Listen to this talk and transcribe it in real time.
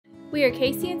We are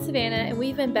Casey and Savannah, and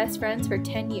we've been best friends for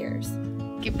 10 years.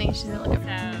 Give Nation a look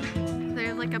at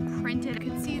they're like a printed.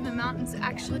 You can see the mountains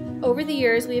actually. Over the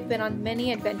years, we have been on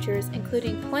many adventures,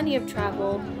 including plenty of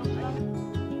travel,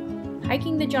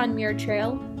 hiking the John Muir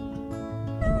Trail,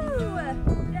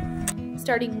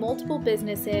 starting multiple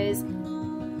businesses,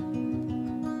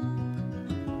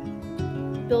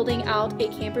 building out a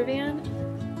camper van,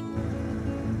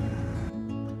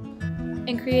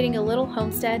 and creating a little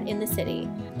homestead in the city.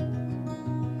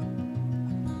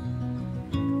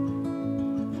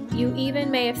 You even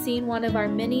may have seen one of our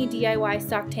mini DIY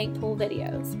stock tank pool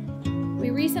videos. We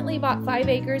recently bought 5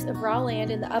 acres of raw land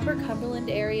in the Upper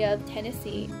Cumberland area of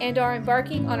Tennessee and are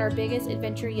embarking on our biggest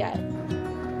adventure yet.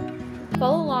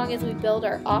 Follow along as we build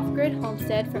our off-grid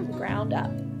homestead from the ground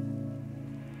up.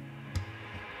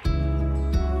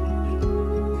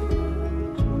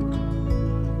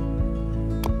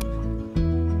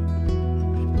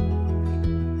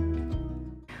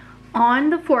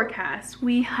 On the forecast,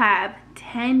 we have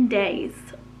 10 days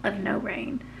of no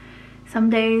rain. Some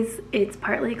days it's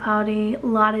partly cloudy, a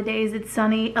lot of days it's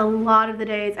sunny, a lot of the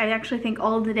days, I actually think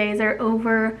all of the days are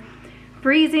over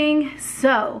freezing,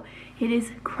 so it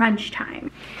is crunch time.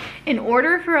 In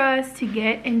order for us to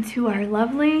get into our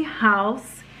lovely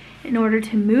house, in order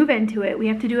to move into it, we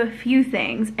have to do a few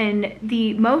things, and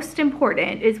the most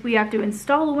important is we have to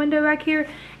install a window back here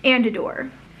and a door.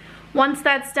 Once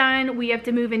that's done, we have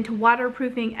to move into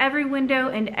waterproofing every window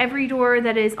and every door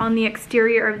that is on the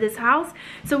exterior of this house.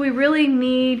 So we really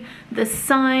need the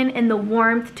sun and the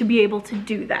warmth to be able to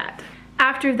do that.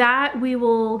 After that, we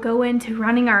will go into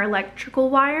running our electrical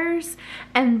wires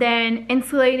and then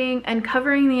insulating and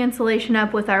covering the insulation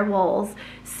up with our walls.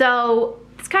 So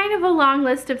it's kind of a long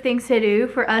list of things to do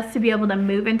for us to be able to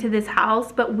move into this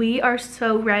house, but we are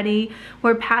so ready.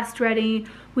 We're past ready.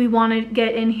 We want to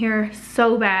get in here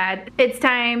so bad. It's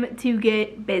time to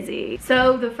get busy.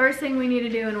 So the first thing we need to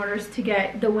do in order to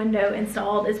get the window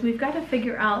installed is we've got to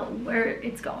figure out where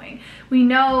it's going. We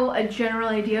know a general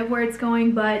idea of where it's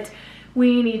going, but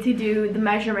we need to do the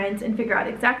measurements and figure out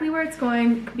exactly where it's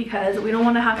going because we don't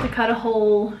want to have to cut a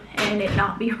hole and it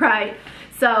not be right.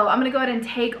 So I'm gonna go ahead and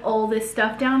take all this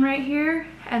stuff down right here,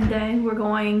 and then we're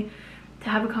going to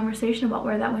have a conversation about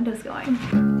where that window's going.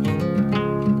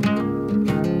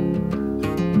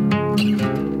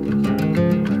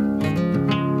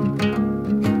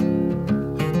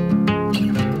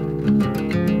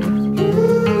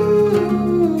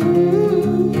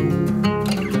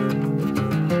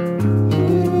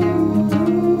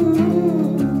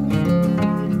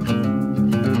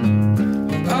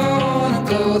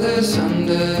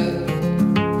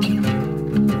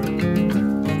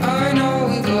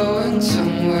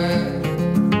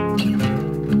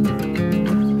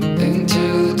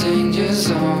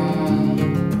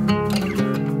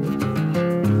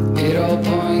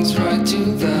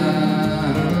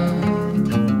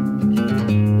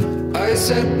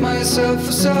 Set myself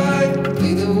aside,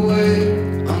 lead the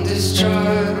way on this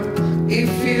trial.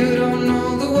 If you don't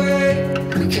know the way,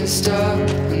 we can stop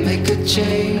and make a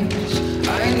change.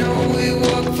 I know we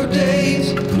walk for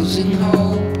days, losing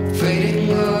hope, fading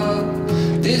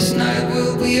love. This night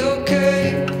will be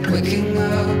okay, waking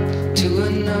up to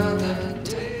another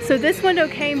day. So this window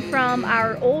came from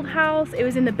our old house. It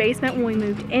was in the basement when we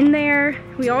moved in there.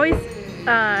 We always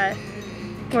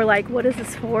were like, what is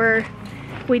this for?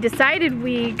 We decided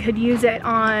we could use it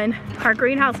on our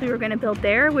greenhouse we were going to build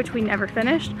there, which we never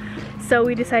finished. So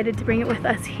we decided to bring it with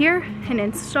us here and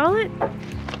install it.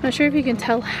 Not sure if you can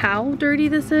tell how dirty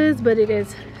this is, but it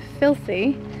is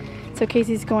filthy. So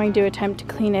Casey's going to attempt to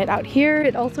clean it out here.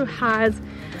 It also has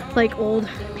like old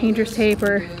painter's tape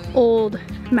or old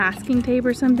masking tape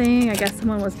or something. I guess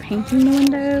someone was painting the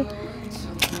window.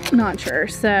 Not sure.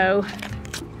 So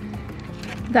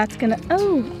that's gonna,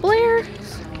 oh, Blair.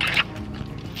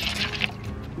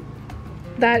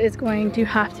 That is going to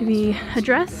have to be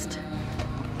addressed.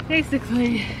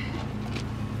 Basically,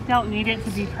 don't need it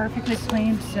to be perfectly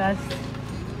clean, just...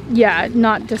 Yeah,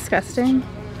 not disgusting.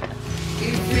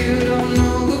 If you don't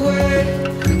know the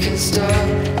way, we can stop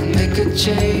and make a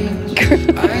change.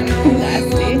 I know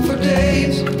we walk for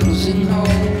days, losing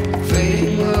hope,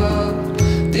 fading love.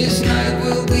 This night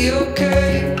will be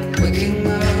okay, waking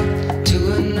up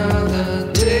to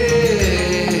another day.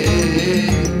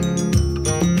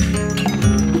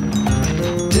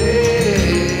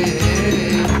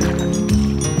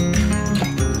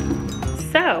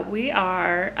 So we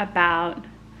are about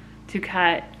to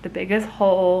cut the biggest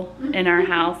hole in our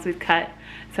house we've cut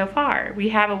so far. We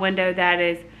have a window that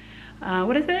is,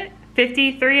 what is it?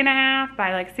 53.5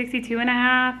 by like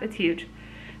 62.5. It's huge.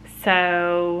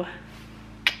 So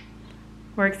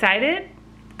we're excited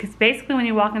because basically when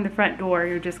you walk in the front door,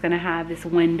 you're just gonna have this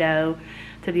window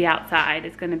to the outside.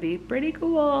 It's gonna be pretty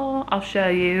cool. I'll show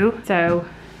you. So,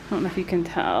 I don't know if you can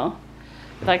tell.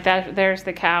 Like that, there's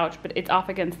the couch, but it's off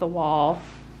against the wall.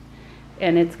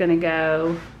 And it's gonna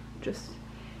go just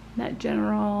in that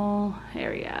general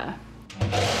area.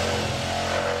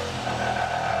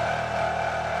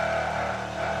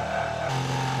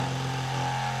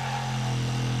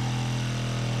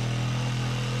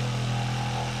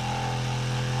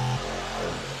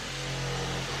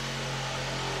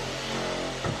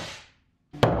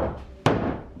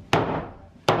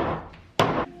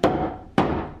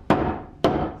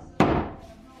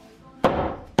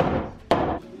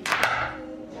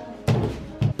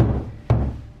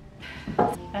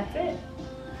 That's it.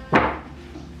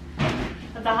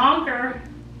 That's a honker.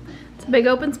 It's a big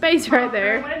open space right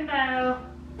there. Window.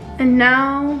 And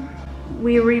now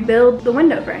we rebuild the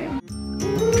window frame.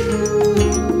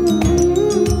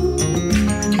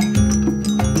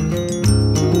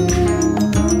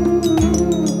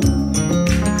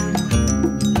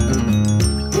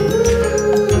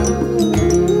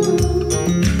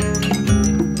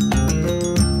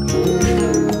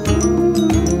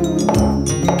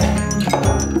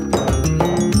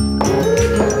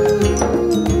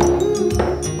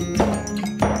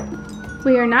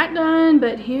 We are not done,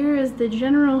 but here is the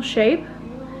general shape.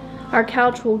 Our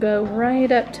couch will go right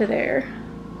up to there.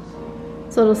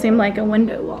 So it'll seem like a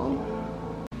window wall.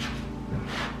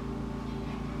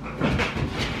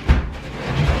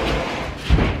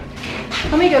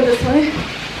 Let me go this way.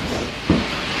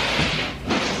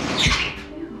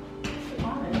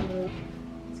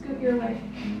 Scoot your way.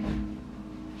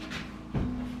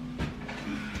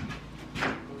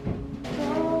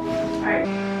 All right.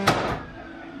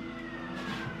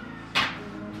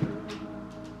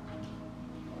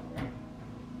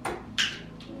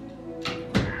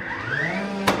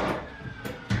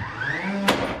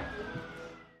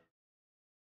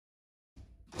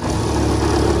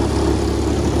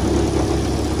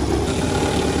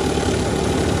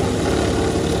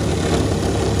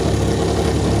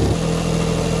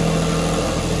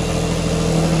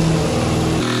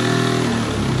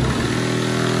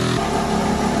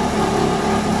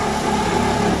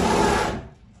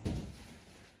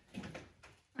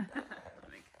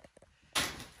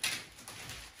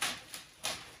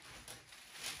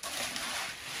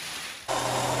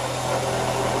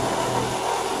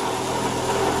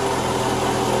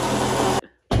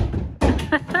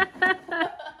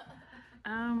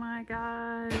 Oh my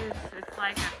gosh, it's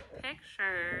like a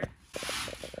picture.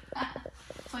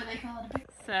 That's why they call it a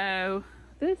picture. So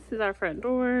this is our front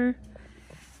door.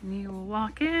 And you will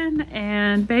walk in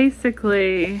and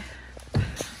basically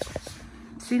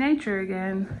see nature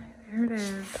again. There it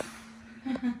is.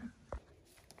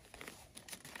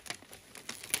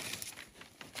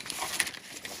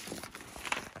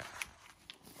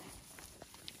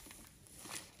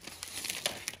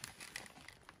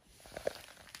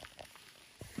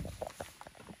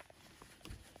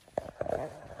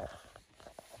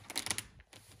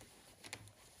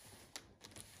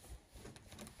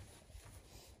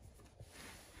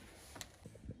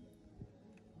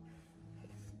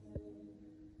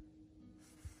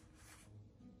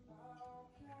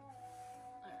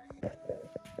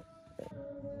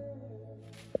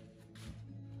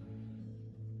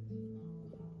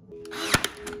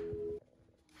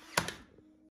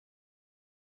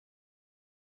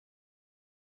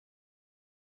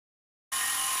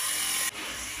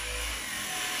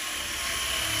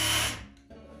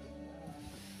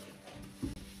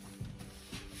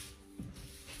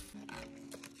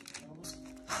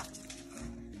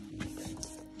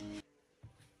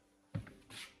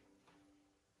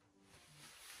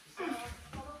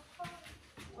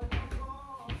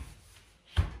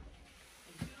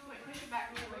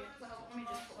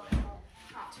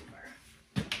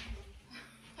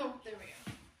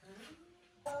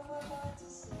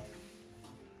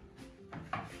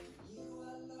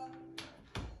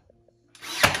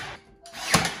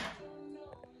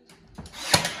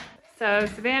 So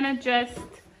Savannah just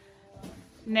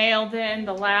nailed in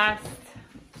the last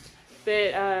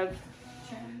bit of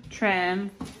trim.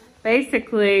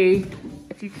 Basically,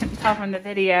 if you couldn't tell from the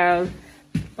video,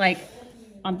 like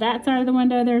on that side of the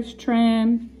window there's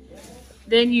trim.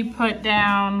 Then you put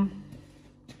down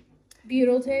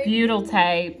Butyl tape. butyl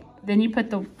tape. Then you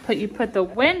put the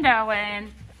window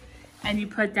in, and you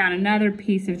put down another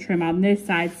piece of trim on this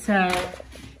side. So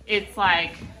it's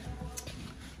like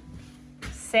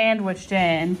sandwiched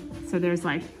in. So there's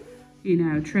like, you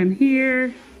know, trim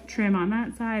here, trim on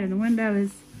that side, and the window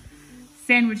is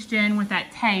sandwiched in with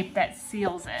that tape that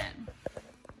seals it.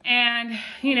 And,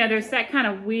 you know, there's that kind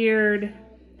of weird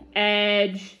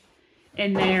edge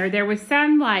in there. There was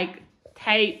some like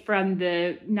tape from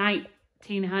the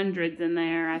 1900s in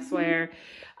there, I swear,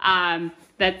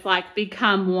 that's like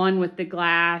become one with the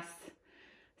glass.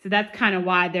 So that's kind of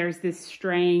why there's this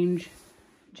strange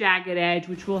jagged edge,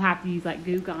 which we'll have to use like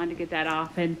Goo Gone to get that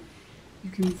off. And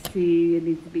you can see it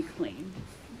needs to be cleaned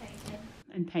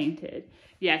and painted.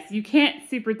 Yes, you can't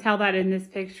super tell that in this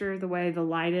picture the way the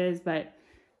light is, but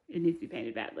it needs to be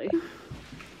painted badly.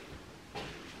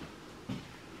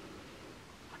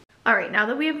 All right, now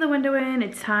that we have the window in,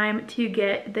 it's time to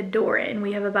get the door in.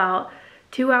 We have about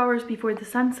 2 hours before the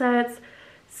sun sets,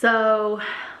 so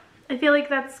I feel like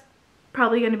that's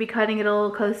probably going to be cutting it a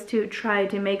little close to try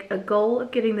to make a goal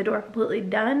of getting the door completely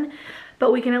done,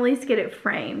 but we can at least get it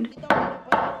framed.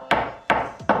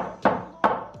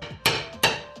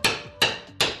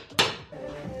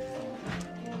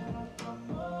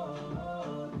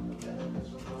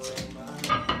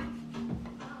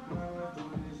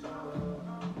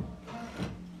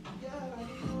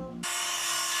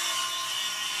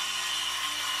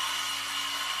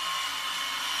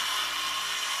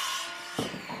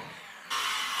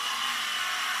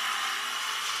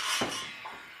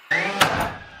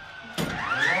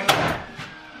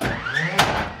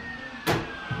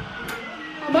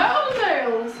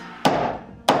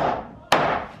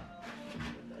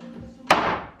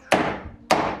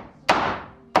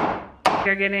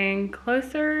 We're getting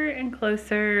closer and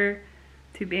closer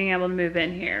to being able to move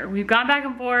in here. We've gone back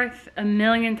and forth a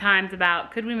million times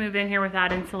about could we move in here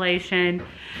without insulation,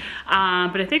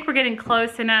 but I think we're getting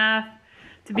close enough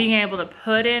to being able to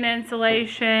put in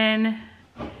insulation.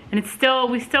 And it's still,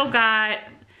 we still got,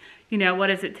 you know, what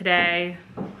is it today?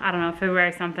 I don't know,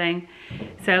 February something.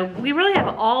 So we really have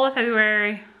all of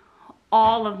February,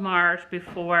 all of March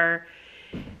before.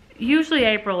 Usually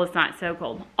April is not so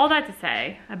cold. All that to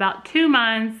say, about 2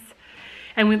 months,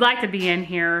 and we'd like to be in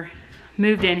here,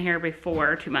 moved in here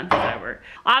before 2 months is over.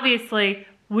 Obviously,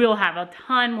 we'll have a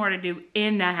ton more to do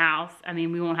in the house. I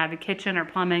mean, we won't have a kitchen or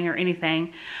plumbing or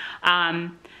anything,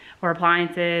 or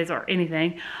appliances or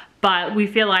anything, but we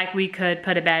feel like we could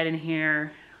put a bed in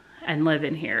here and live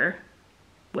in here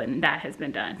when that has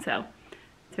been done. So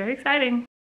it's very exciting.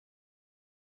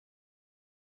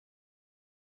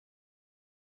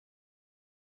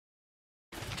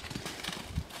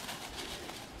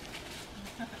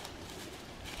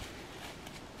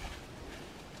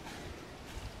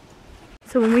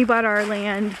 So when we bought our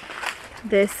land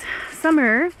this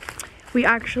summer, we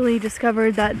actually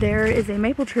discovered that there is a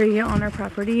maple tree on our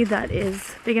property that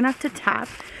is big enough to tap,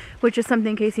 which is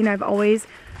something Casey and I've always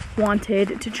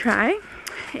wanted to try.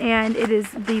 And it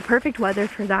is the perfect weather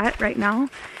for that right now.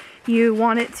 You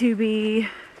want it to be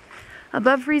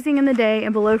above freezing in the day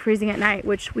and below freezing at night,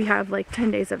 which we have like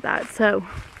 10 days of that. So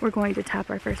we're going to tap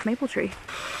our first maple tree.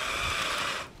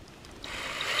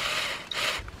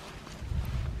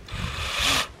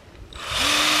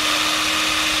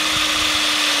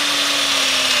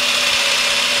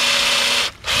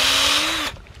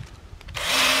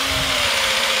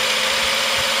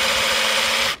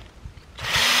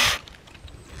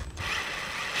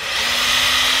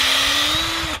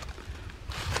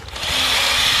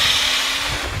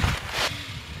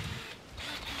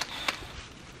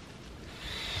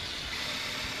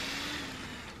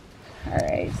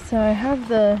 Alright, so I have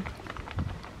the...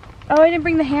 Oh, I didn't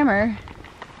bring the hammer.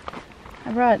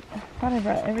 I thought I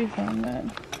brought everything, but...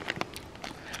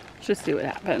 Let's just see what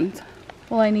happens.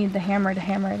 Well, I need the hammer to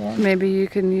hammer it in. Maybe you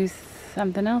can use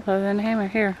something else other than a hammer.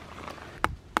 Here.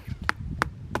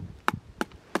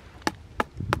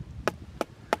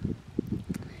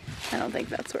 I don't think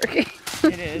that's working.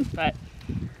 It is, but...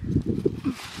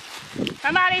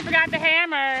 Somebody forgot the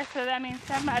hammer, so that means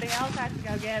somebody else has to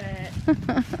go get it.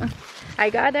 I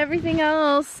got everything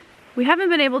else. We haven't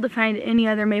been able to find any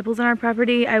other maples on our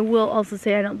property. I will also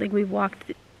say I don't think we've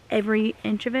walked every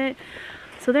inch of it.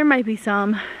 So there might be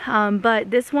some, but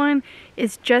this one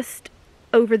is just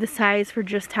over the size for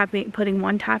just putting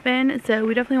one tap in. So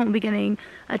we definitely won't be getting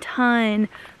a ton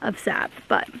of sap,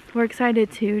 but we're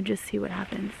excited to just see what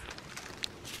happens.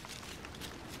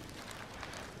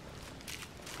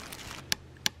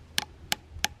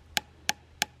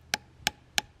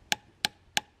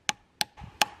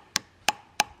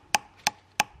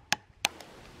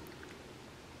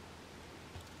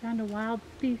 Found a wild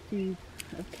species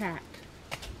of cat.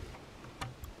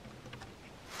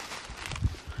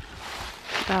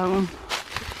 So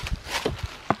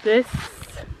this,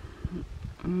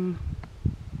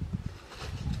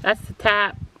 that's the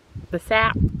tap. The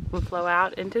sap will flow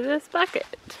out into this bucket.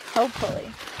 Hopefully.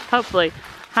 Hopefully.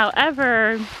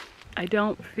 However, I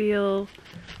don't feel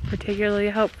particularly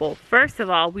hopeful. First of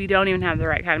all, we don't even have the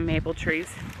right kind of maple trees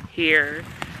here.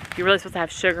 You're really supposed to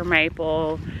have sugar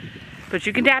maple, but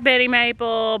you can tap any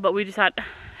maple, but we just thought,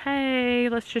 hey,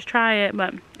 let's just try it.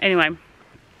 But anyway,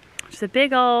 just a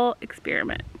big old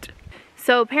experiment.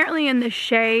 So apparently in the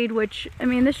shade, which, I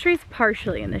mean, this tree's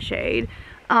partially in the shade,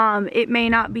 it may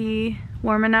not be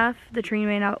warm enough, the tree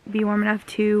may not be warm enough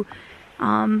to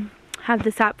have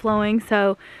the sap flowing,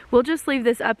 so we'll just leave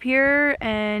this up here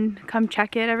and come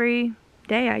check it every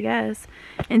day, I guess,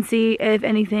 and see if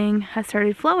anything has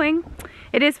started flowing.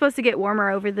 It is supposed to get warmer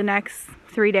over the next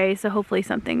 3 days, so hopefully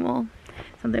something will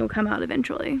come out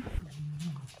eventually.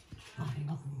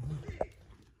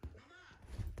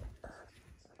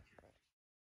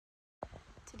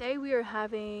 Today we are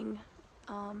having,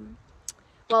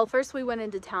 well, first we went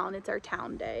into town, it's our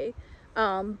town day,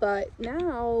 but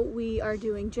now we are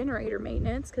doing generator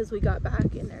maintenance because we got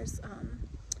back and there's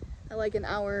like an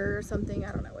hour or something,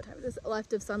 I don't know what time it is,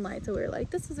 left of sunlight, so we were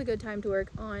like, this is a good time to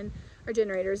work on our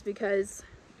generators because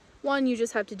one, you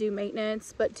just have to do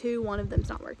maintenance, but two, one of them's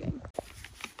not working.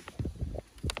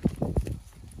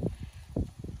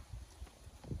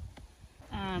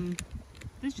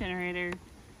 This generator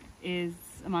is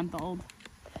a month old,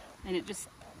 and it just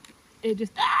the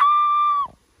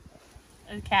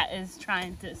cat is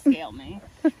trying to scale me.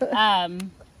 It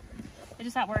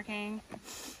just stopped working,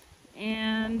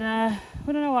 and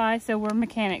we don't know why, so we're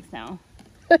mechanics now.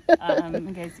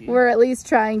 In case we're at least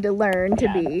trying to learn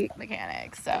to be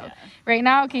mechanics. So right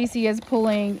now Casey is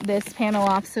pulling this panel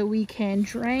off so we can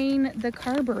drain the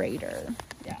carburetor.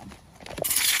 Yeah.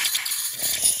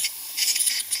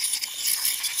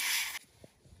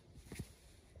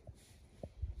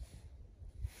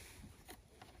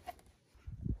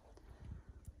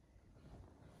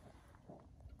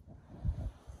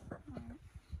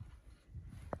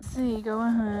 See, go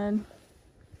ahead.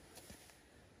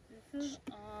 This is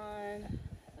on. Okay,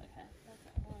 that's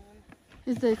that one.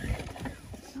 Is this?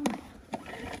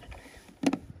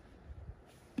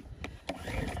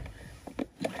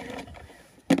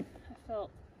 I felt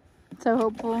so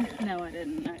hopeful. No, I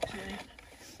didn't actually.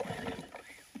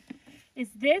 Is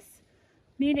this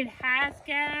mean it has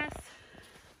gas?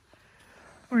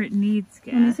 Or it needs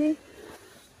gas? Let me see.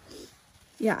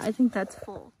 Yeah, I think that's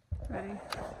full. Ready?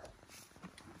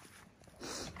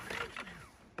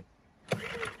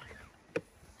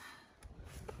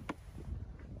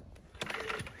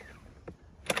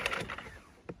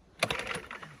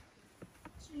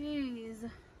 Jeez.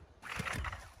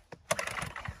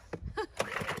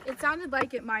 It sounded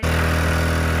like it might have.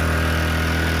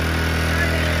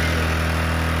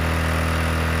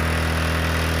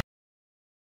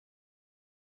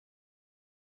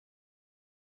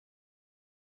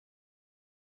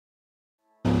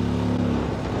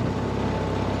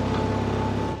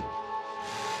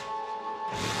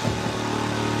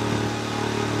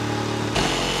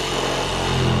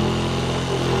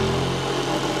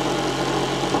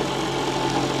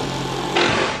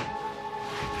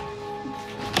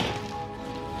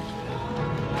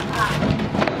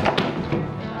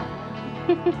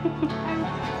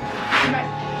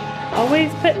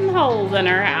 Always putting holes in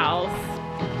our house.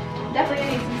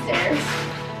 Definitely need some stairs.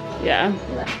 Yeah.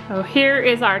 So here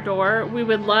is our door. We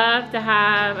would love to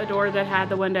have a door that had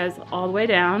the windows all the way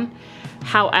down.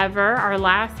 However, our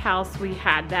last house we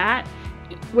had that,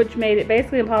 which made it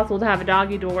basically impossible to have a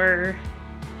doggy door,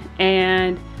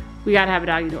 and we gotta have a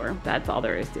doggy door. That's all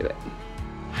there is to it.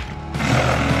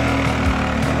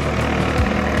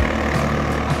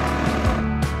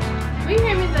 Will you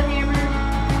hand me the hammer?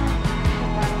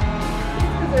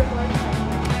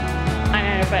 I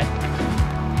know, but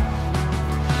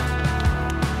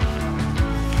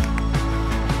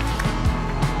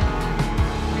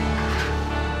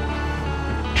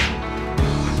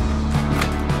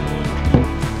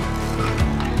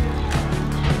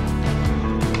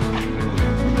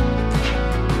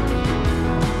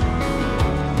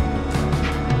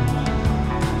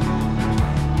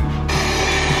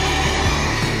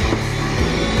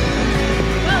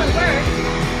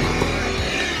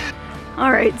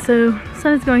Alright, so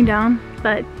sun is going down,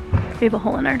 but we have a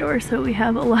hole in our door, so we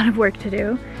have a lot of work to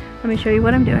do. Let me show you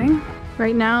what I'm doing.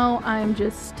 Right now, I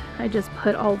just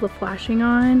put all the flashing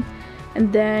on,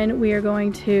 and then we are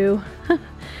going to,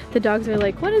 the dogs are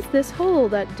like, what is this hole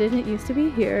that didn't used to be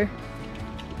here?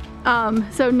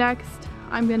 So next,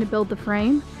 I'm gonna build the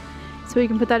frame, so we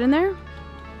can put that in there.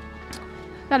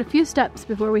 Got a few steps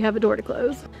before we have a door to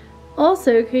close.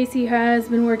 Also, Casey has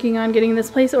been working on getting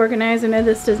this place organized. I know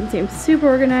this doesn't seem super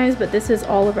organized, but this is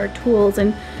all of our tools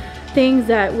and things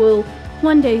that will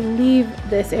one day leave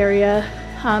this area.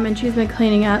 And she's been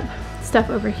cleaning up stuff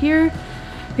over here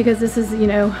because this is, you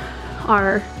know,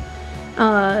 our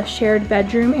shared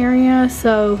bedroom area.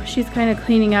 So she's kind of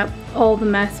cleaning up all the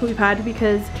mess we've had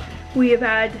because we have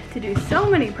had to do so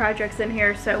many projects in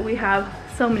here. So we have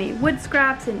so many wood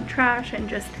scraps and trash and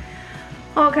just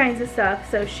all kinds of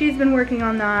stuff. So she's been working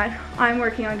on that. I'm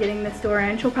working on getting this door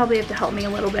in. She'll probably have to help me a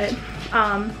little bit.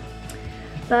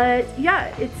 But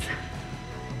yeah,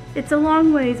 it's a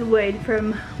long ways away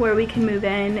from where we can move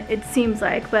in, it seems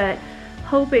like, but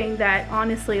hoping that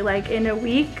honestly, like in a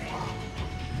week,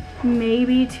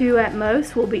 maybe 2 at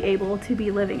most, we'll be able to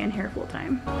be living in here full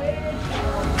time.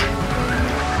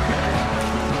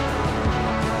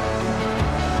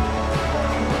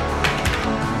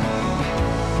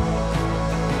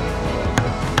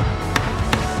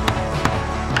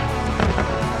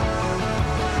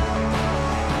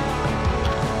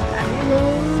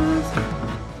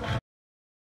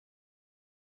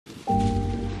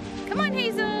 Come on,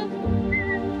 Hazel.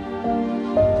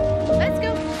 Let's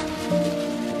go.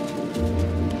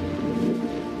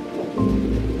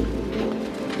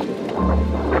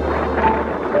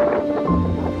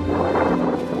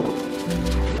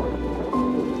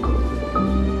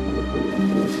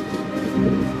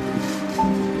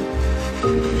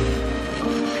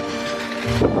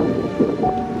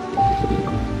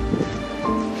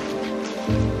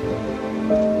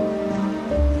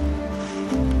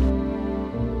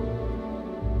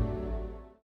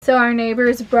 So our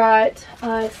neighbors brought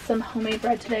us some homemade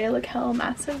bread today. Look how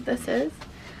massive this is.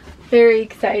 Very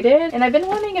excited. And I've been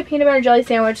wanting a peanut butter jelly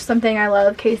sandwich, something I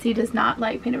love. Casey does not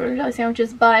like peanut butter jelly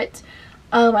sandwiches, but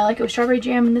I like it with strawberry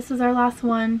jam, and this is our last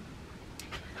one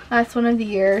of the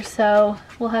year. So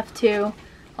we'll have to,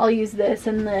 I'll use this,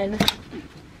 and then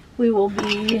we will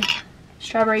be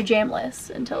strawberry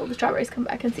jamless until the strawberries come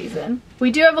back in season.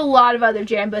 We do have a lot of other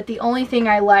jam, but the only thing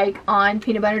I like on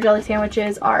peanut butter jelly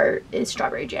sandwiches is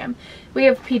strawberry jam. We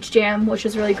have peach jam, which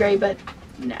is really great, but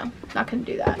no, not gonna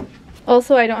do that.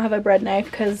 Also, I don't have a bread knife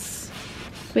because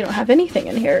we don't have anything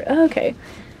in here. Okay,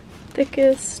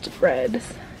 thickest bread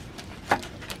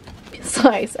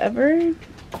slice ever.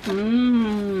 It's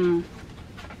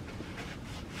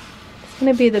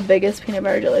gonna be the biggest peanut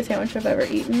butter jelly sandwich I've ever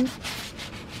eaten.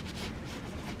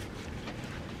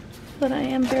 But I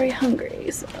am very hungry,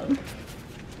 so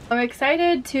I'm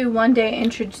excited to one day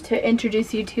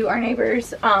introduce you to our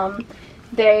neighbors.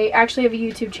 They actually have a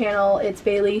YouTube channel. It's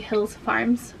Bailey Hills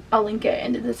Farms. I'll link it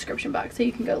in the description box so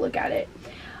you can go look at it.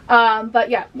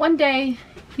 But yeah, one day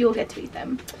you will get to meet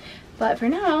them. But for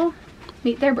now,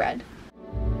 meet their bread.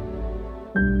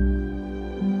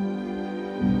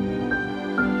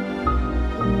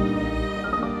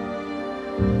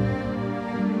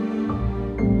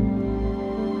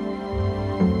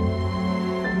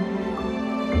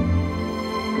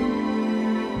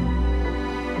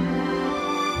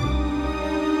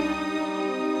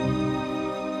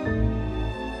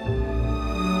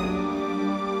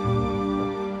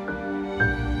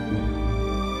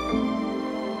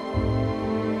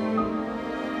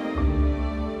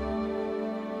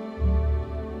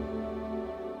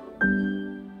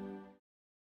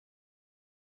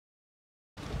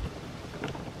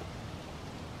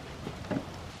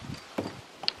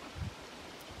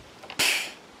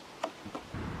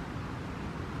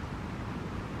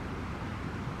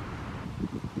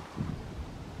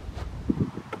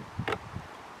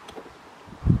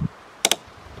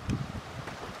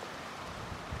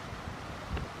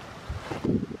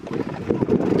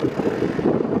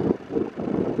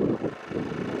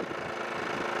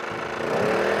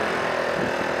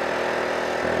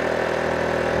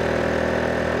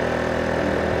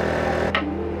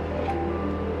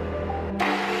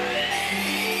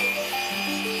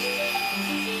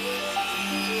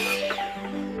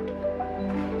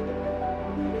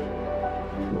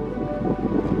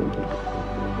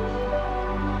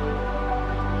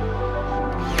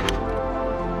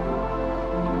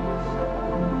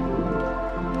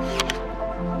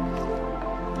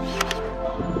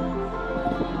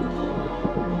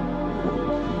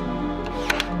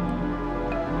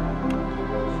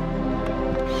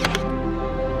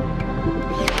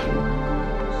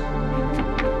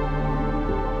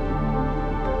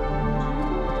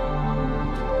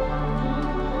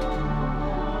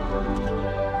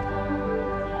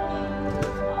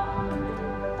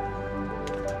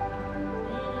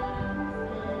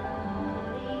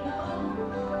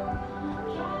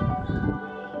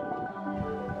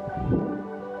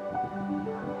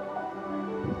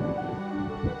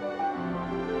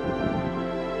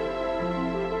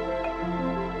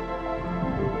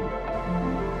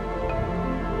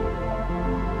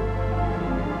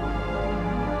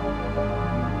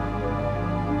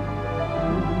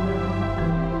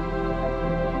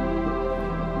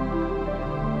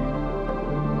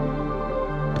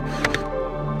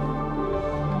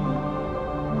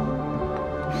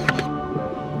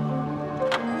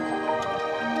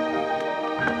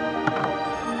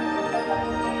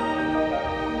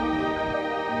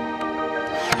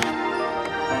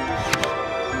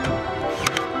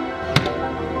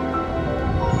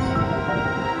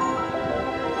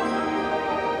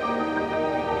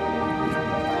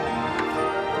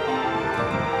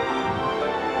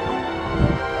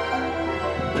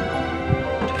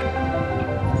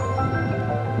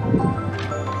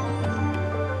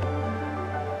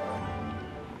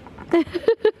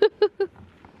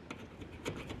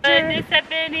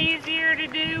 been easier to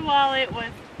do while it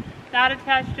was not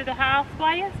attached to the house?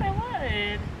 Why, yes,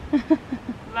 I would.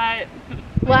 But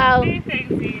Well, do things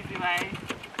the easy way.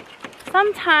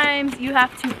 sometimes you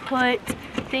have to put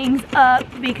things up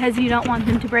because you don't want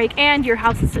them to break, and your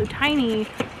house is so tiny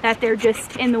that they're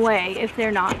just in the way if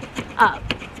they're not up.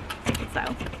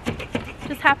 So,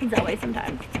 just happens that way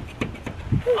sometimes.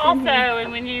 Also,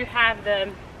 and when you have the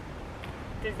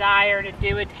desire to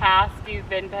do a task you've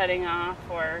been putting off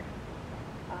for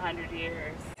 100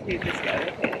 years, you just go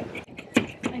with it.